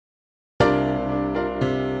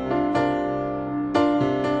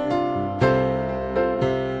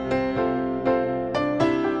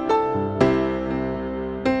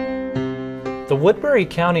Woodbury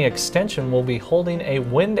County Extension will be holding a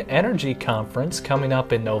wind energy conference coming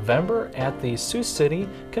up in November at the Sioux City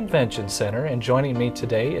Convention Center. And joining me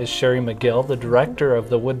today is Sherry McGill, the director of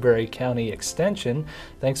the Woodbury County Extension.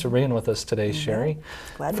 Thanks for being with us today, Sherry.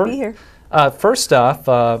 Glad to be here. First off,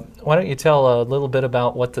 why don't you tell a little bit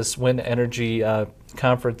about what this wind energy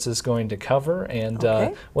conference is going to cover and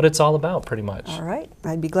what it's all about, pretty much. All right,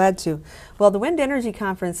 I'd be glad to. Well, the Wind Energy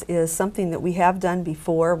Conference is something that we have done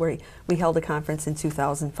before. We held a conference in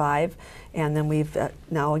 2005, and then we've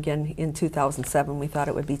now again in 2007. We thought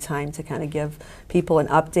it would be time to kind of give people an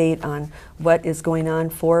update on what is going on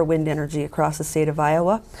for wind energy across the state of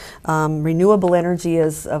Iowa. Renewable energy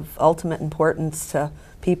is of ultimate importance to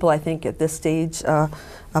people, I think, at this stage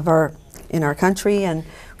in our country, and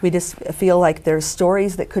we just feel like there's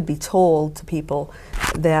stories that could be told to people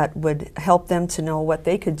that would help them to know what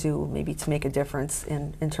they could do maybe to make a difference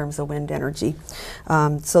in terms of wind energy.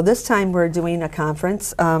 So this time we're doing a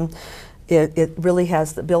conference. It really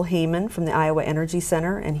has Bill Heyman from the Iowa Energy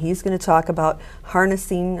Center, and he's going to talk about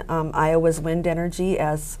harnessing Iowa's wind energy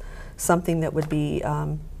as something that would be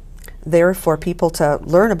there for people to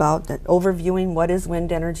learn about, that overviewing what is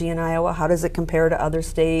wind energy in Iowa, how does it compare to other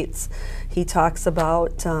states. He talks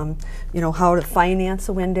about you know, how to finance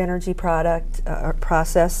a wind energy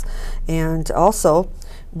process, and also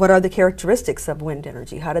what are the characteristics of wind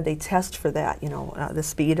energy, how do they test for that, you know, the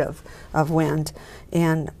speed of wind.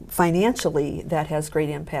 And financially that has great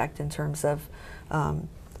impact in terms of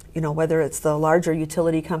you know, whether it's the larger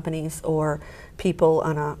utility companies or people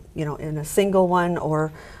on a, you know, in a single one,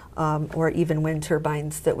 or even wind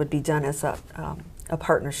turbines that would be done as a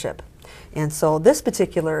partnership. And so this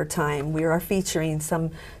particular time we are featuring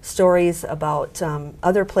some stories about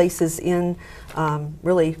other places in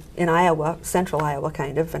really in Iowa, central Iowa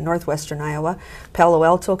kind of, and northwestern Iowa. Palo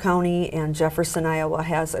Alto County and Jefferson, Iowa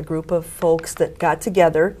has a group of folks that got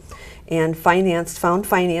together and found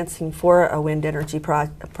financing for a wind energy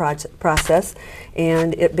process,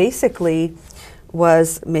 and it basically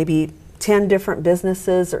was maybe 10 different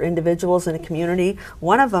businesses or individuals in a community.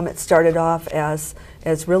 One of them, it started off as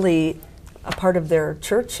really a part of their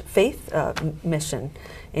church faith mission,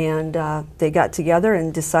 and they got together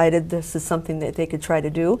and decided this is something that they could try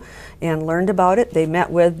to do, and learned about it. They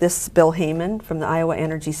met with this Bill Heyman from the Iowa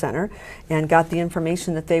Energy Center and got the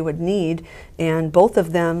information that they would need, and both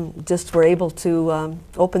of them just were able to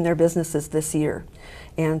open their businesses this year.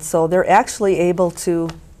 And so they're actually able to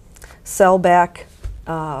sell back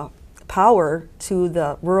power to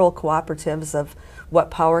the rural cooperatives of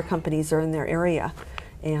what power companies are in their area,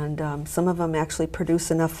 and some of them actually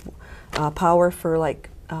produce enough power for like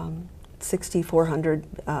 6,400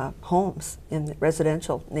 homes in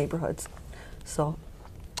residential neighborhoods. So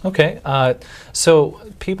okay, so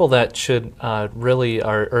people that should really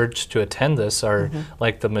are urged to attend this are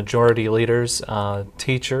like the majority leaders,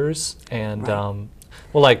 teachers, and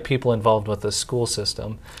well, like people involved with the school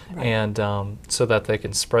system, and so that they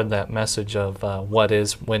can spread that message of what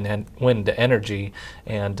is wind energy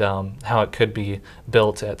and how it could be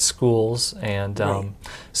built at schools. And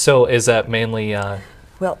so is that mainly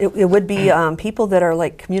well, it would be people that are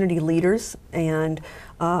like community leaders, and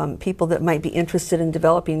people that might be interested in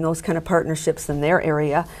developing those kind of partnerships in their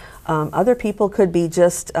area. Other people could be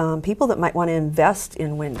just people that might want to invest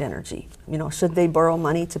in wind energy. You know, should they borrow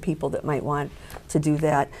money to people that might want to do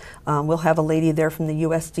that? We'll have a lady there from the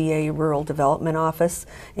USDA Rural Development Office,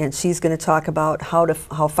 and she's going to talk about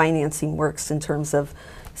how financing works in terms of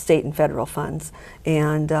state and federal funds.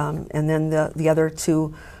 And then the other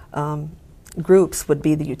two groups would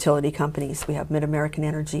be the utility companies. We have Mid-American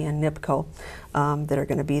Energy and NIPCO that are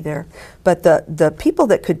going to be there. But the people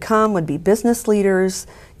that could come would be business leaders,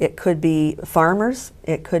 it could be farmers,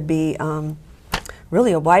 it could be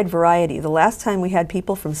really a wide variety. The last time we had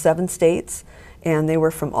people from 7 states, and they were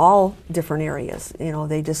from all different areas. You know,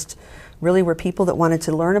 they just really were people that wanted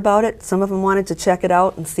to learn about it. Some of them wanted to check it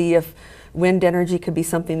out and see if wind energy could be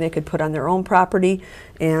something they could put on their own property,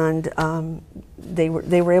 and they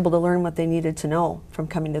were able to learn what they needed to know from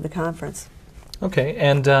coming to the conference. Okay,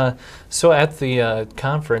 and so at the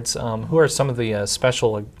conference, who are some of the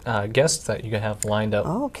special guests that you have lined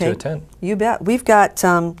up to attend? You bet. We've got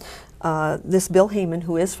this Bill Heyman,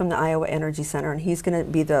 who is from the Iowa Energy Center, and he's going to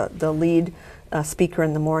be the lead speaker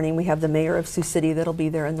in the morning. We have the mayor of Sioux City that'll be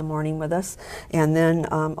there in the morning with us, and then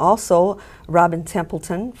also Robin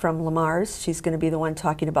Templeton from Lamar's. She's going to be the one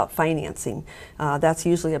talking about financing. That's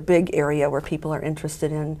usually a big area where people are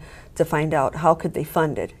interested in to find out how could they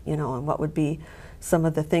fund it, you know, and what would be some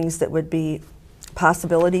of the things that would be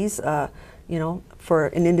possibilities. you know, for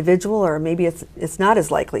an individual, or maybe it's not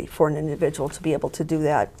as likely for an individual to be able to do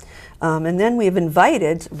that. And then we've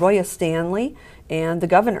invited Roya Stanley and the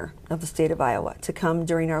governor of the state of Iowa to come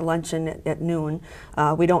during our luncheon at noon.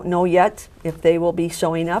 We don't know yet if they will be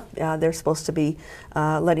showing up. They're supposed to be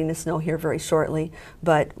letting us know here very shortly.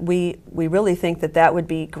 But we really think that that would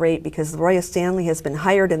be great, because Roya Stanley has been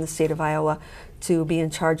hired in the state of Iowa to be in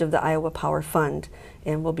charge of the Iowa Power Fund,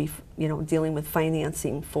 and will be, you know, dealing with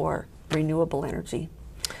financing for renewable energy.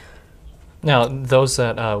 Now, those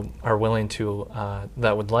that are willing to,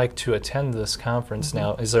 that would like to attend this conference,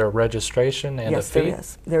 now, is there a registration and a fee? Yes, there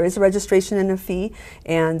is. There is a registration and a fee,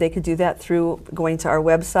 and they could do that through going to our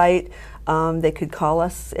website. They could call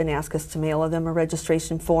us and ask us to mail them a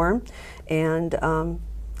registration form, and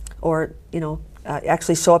or, you know,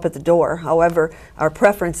 actually show up at the door. However, our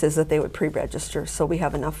preference is that they would pre-register, so we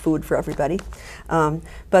have enough food for everybody.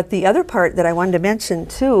 But the other part that I wanted to mention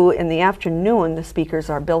too, in the afternoon, the speakers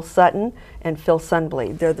are Bill Sutton and Phil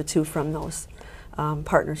Sunblade. They're the two from those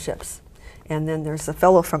partnerships. And then there's a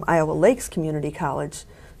fellow from Iowa Lakes Community College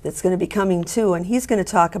that's going to be coming too, and he's going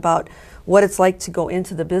to talk about what it's like to go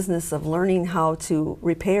into the business of learning how to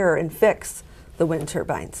repair and fix the wind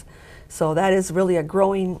turbines. So that is really a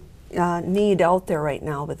growing need out there right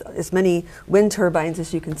now. With as many wind turbines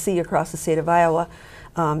as you can see across the state of Iowa,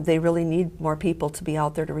 they really need more people to be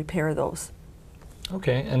out there to repair those.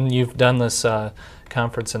 Okay, and you've done this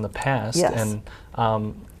conference in the past. Yes.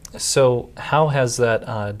 And so how has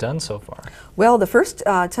that done so far? Well, the first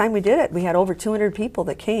time we did it, we had over 200 people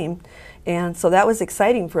that came, and so that was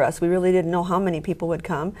exciting for us. We really didn't know how many people would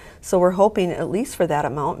come, so we're hoping at least for that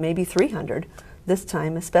amount, maybe 300 this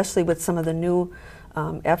time, especially with some of the new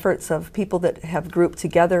efforts of people that have grouped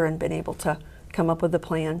together and been able to come up with a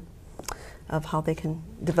plan of how they can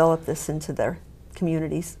develop this into their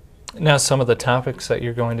communities. Now, some of the topics that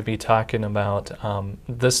you're going to be talking about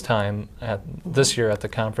this year at the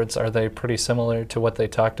conference, are they pretty similar to what they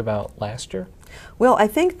talked about last year? Well, I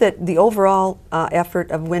think that the overall effort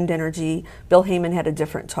of wind energy, Bill Heyman had a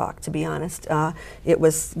different talk, to be honest. It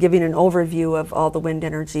was giving an overview of all the wind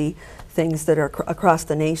energy things that are across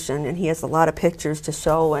the nation, and he has a lot of pictures to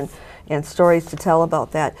show and stories to tell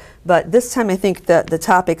about that. But this time I think that the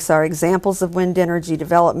topics are examples of wind energy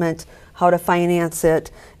development, how to finance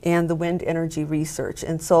it, and the wind energy research.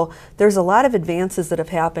 And so there's a lot of advances that have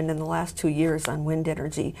happened in the last 2 years on wind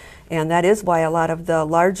energy, and that is why a lot of the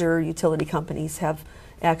larger utility companies have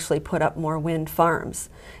actually put up more wind farms.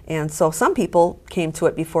 And so some people came to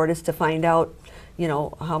it before just to find out, you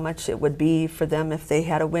know, how much it would be for them if they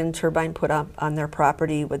had a wind turbine put up on their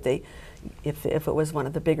property. Would they, if it was one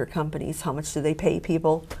of the bigger companies, how much do they pay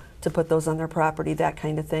people to put those on their property, that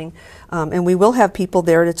kind of thing. And we will have people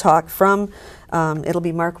there to talk from, it'll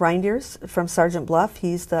be Mark Reinders from Sergeant Bluff.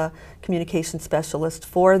 He's the communication specialist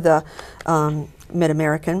for the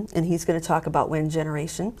Mid-American, and he's going to talk about wind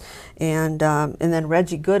generation. And then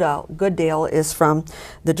Reggie Gooddale is from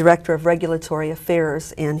the Director of Regulatory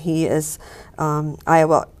Affairs, and he is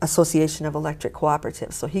Iowa Association of Electric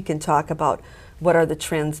Cooperatives. So he can talk about what are the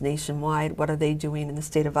trends nationwide, what are they doing in the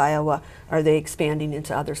state of Iowa, are they expanding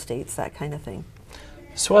into other states, that kind of thing.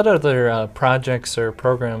 So what other projects or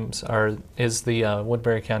programs is the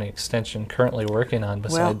Woodbury County Extension currently working on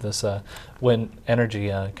beside this wind energy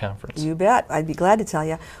conference? You bet. I'd be glad to tell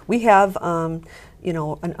you. We have you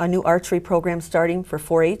know, a new archery program starting for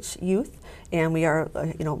 4-H youth, and we are,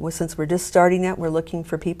 you know, since we're just starting it, we're looking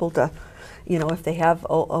for people to, you know, if they have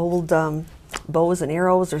old bows and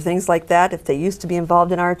arrows or things like that, if they used to be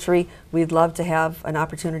involved in archery, we'd love to have an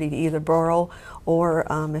opportunity to either borrow or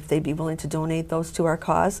if they'd be willing to donate those to our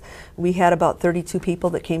cause. We had about 32 people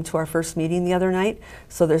that came to our first meeting the other night,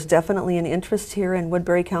 so there's definitely an interest here in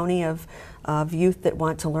Woodbury County of youth that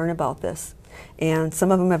want to learn about this. And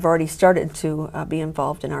some of them have already started to be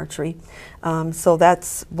involved in archery. So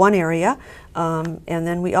that's one area. And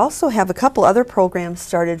then we also have a couple other programs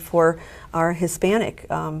started for our Hispanic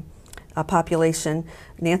population.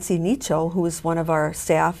 Nancy Nicho, who is one of our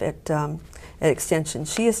staff at Extension,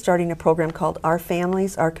 she is starting a program called Our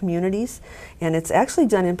Families, Our Communities, and it's actually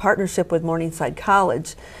done in partnership with Morningside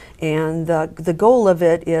College. And the goal of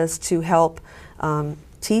it is to help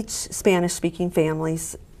teach Spanish-speaking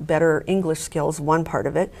families better English skills, one part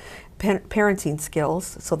of it, parenting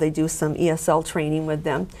skills, so they do some ESL training with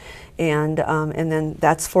them, and then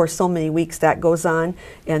that's for so many weeks that goes on,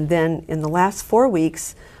 and then in the last 4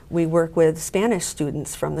 weeks we work with Spanish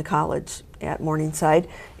students from the college at Morningside,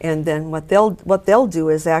 and then what they'll do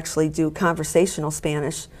is actually do conversational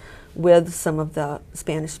Spanish with some of the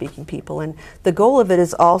Spanish-speaking people, and the goal of it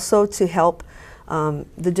is also to help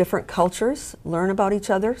the different cultures, learn about each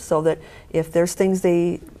other, so that if there's things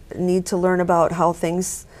they need to learn about how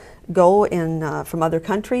things go in from other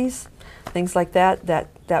countries, things like that,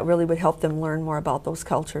 that really would help them learn more about those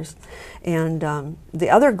cultures. And the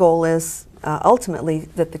other goal is ultimately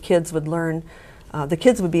that the kids would learn, the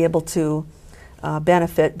kids would be able to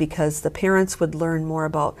benefit because the parents would learn more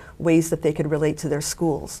about ways that they could relate to their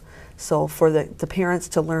schools. So for the parents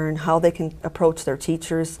to learn how they can approach their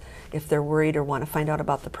teachers if they're worried or want to find out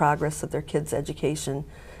about the progress of their kids' education,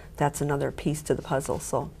 that's another piece to the puzzle.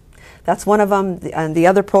 So that's one of them. And the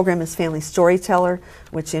other program is Family Storyteller,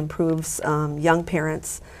 which improves young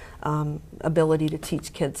parents' ability to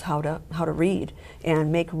teach kids how to read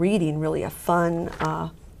and make reading really a fun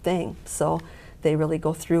thing. So they really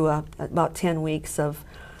go through about 10 weeks of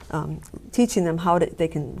teaching them how they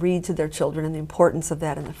can read to their children and the importance of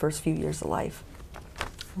that in the first few years of life.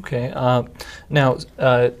 Okay. Now,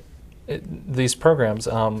 these programs,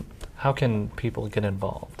 how can people get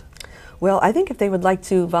involved? Well, I think if they would like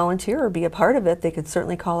to volunteer or be a part of it, they could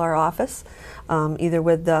certainly call our office. Either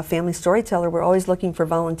with the Family Storyteller, we're always looking for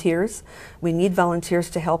volunteers. We need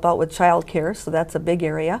volunteers to help out with child care, so that's a big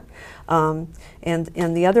area. And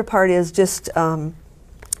the other part is just, I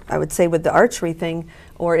would say with the archery thing,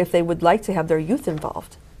 or if they would like to have their youth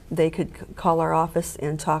involved, they could call our office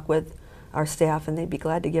and talk with our staff, and they'd be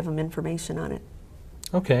glad to give them information on it.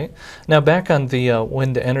 Okay. Now back on the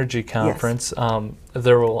Wind Energy Conference, yes.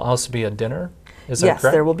 There will also be a dinner, is that correct?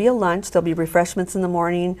 Yes, there will be a lunch. There'll be refreshments in the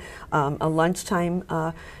morning, a lunchtime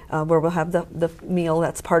where we'll have the meal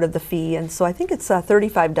that's part of the fee. And so I think it's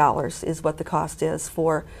 $35 is what the cost is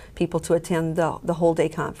for people to attend the whole day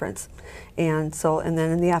conference. And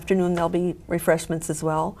then in the afternoon there'll be refreshments as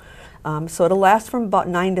well. So it'll last from about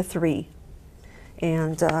 9 to 3.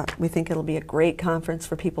 And we think it'll be a great conference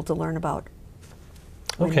for people to learn about.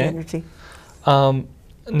 Okay. Energy.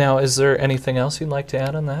 Now, is there anything else you'd like to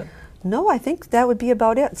add on that? No, I think that would be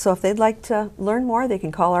about it. So if they'd like to learn more, they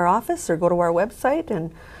can call our office or go to our website.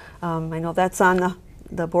 And I know that's on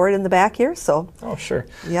the board in the back here. So. Oh, sure.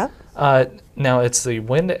 Yep. Now, it's the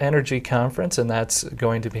Wind Energy Conference, and that's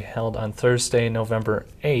going to be held on Thursday, November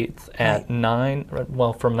 8th at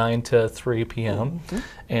from 9 to 3 p.m. Mm-hmm.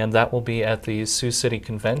 And that will be at the Sioux City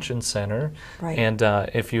Convention Center. Right. And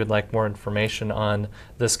if you would like more information on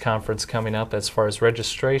this conference coming up as far as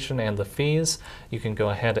registration and the fees, you can go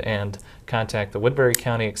ahead and contact the Woodbury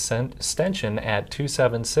County Extension at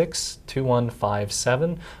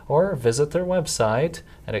 276-2157 or visit their website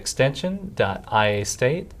at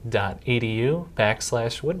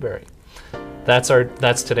extension.iastate.edu/Woodbury.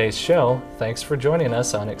 That's today's show. Thanks for joining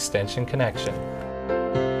us on Extension Connection.